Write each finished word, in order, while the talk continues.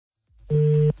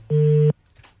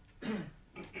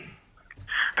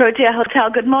Protea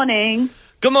Hotel, good morning.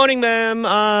 Good morning, ma'am.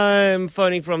 I'm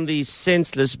phoning from the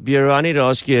Senseless Bureau. I need to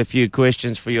ask you a few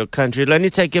questions for your country. It'll only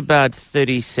take you about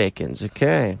 30 seconds,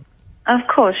 okay? Of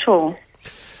course, sure.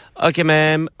 Okay,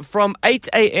 ma'am. From 8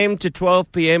 a.m. to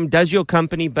 12 p.m., does your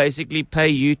company basically pay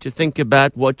you to think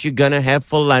about what you're going to have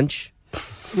for lunch?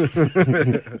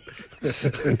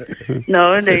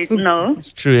 No.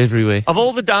 It's true everywhere. Of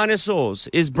all the dinosaurs,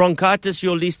 is bronchitis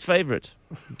your least favorite?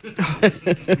 I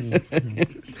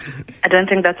don't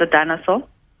think that's a dinosaur.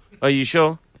 Are you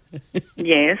sure?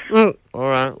 Yes. All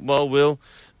right. Well, we'll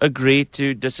agree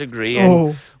to disagree.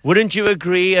 And wouldn't you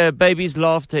agree a baby's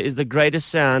laughter is the greatest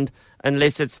sound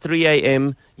unless it's 3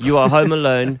 a.m., you are home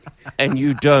alone, and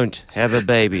you don't have a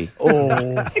baby?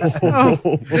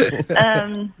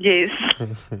 Yes.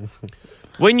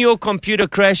 When your computer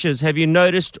crashes, have you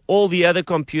noticed all the other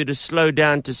computers slow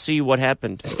down to see what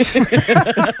happened?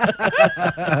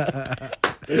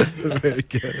 Very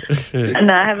good.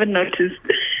 No, I haven't noticed.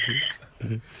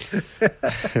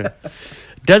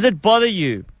 Does it bother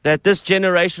you that this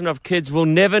generation of kids will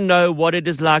never know what it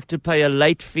is like to pay a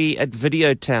late fee at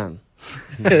Videotown?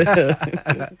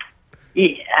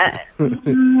 Yeah.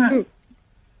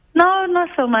 No, not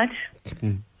so much.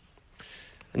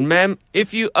 And ma'am,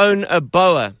 if you own a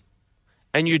boa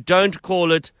and you don't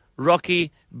call it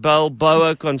Rocky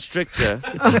Balboa Constrictor,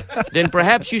 then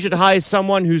perhaps you should hire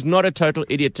someone who's not a total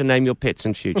idiot to name your pets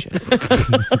in future.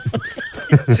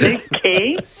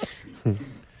 Okay.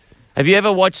 Have you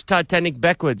ever watched Titanic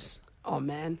backwards? Oh,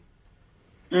 man.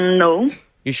 No.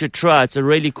 You should try. It's a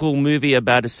really cool movie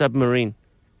about a submarine.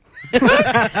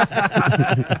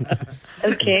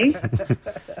 Okay.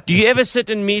 Do you ever sit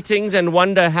in meetings and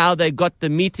wonder how they got the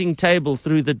meeting table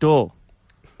through the door?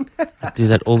 I do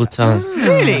that all the time.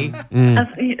 Really?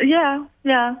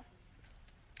 Yeah.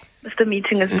 If the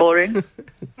meeting is boring.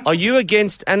 Are you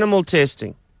against animal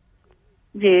testing?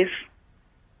 Yes.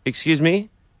 Excuse me?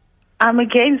 I'm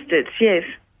against it, yes.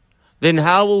 Then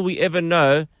how will we ever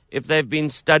know if they've been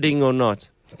studying or not?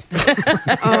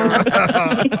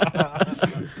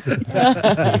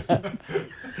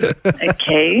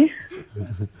 Okay.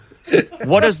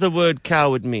 What does the word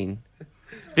coward mean?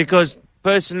 Because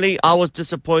personally, I was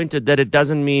disappointed that it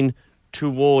doesn't mean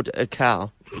toward a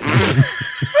cow.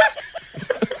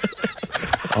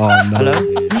 Oh, no. Hello?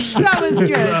 That was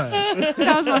good.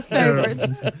 That was my favorite.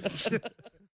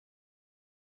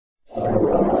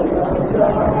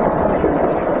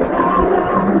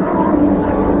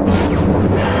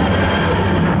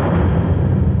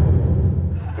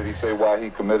 Did he say why he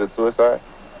committed suicide?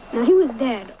 Now, he was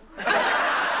dead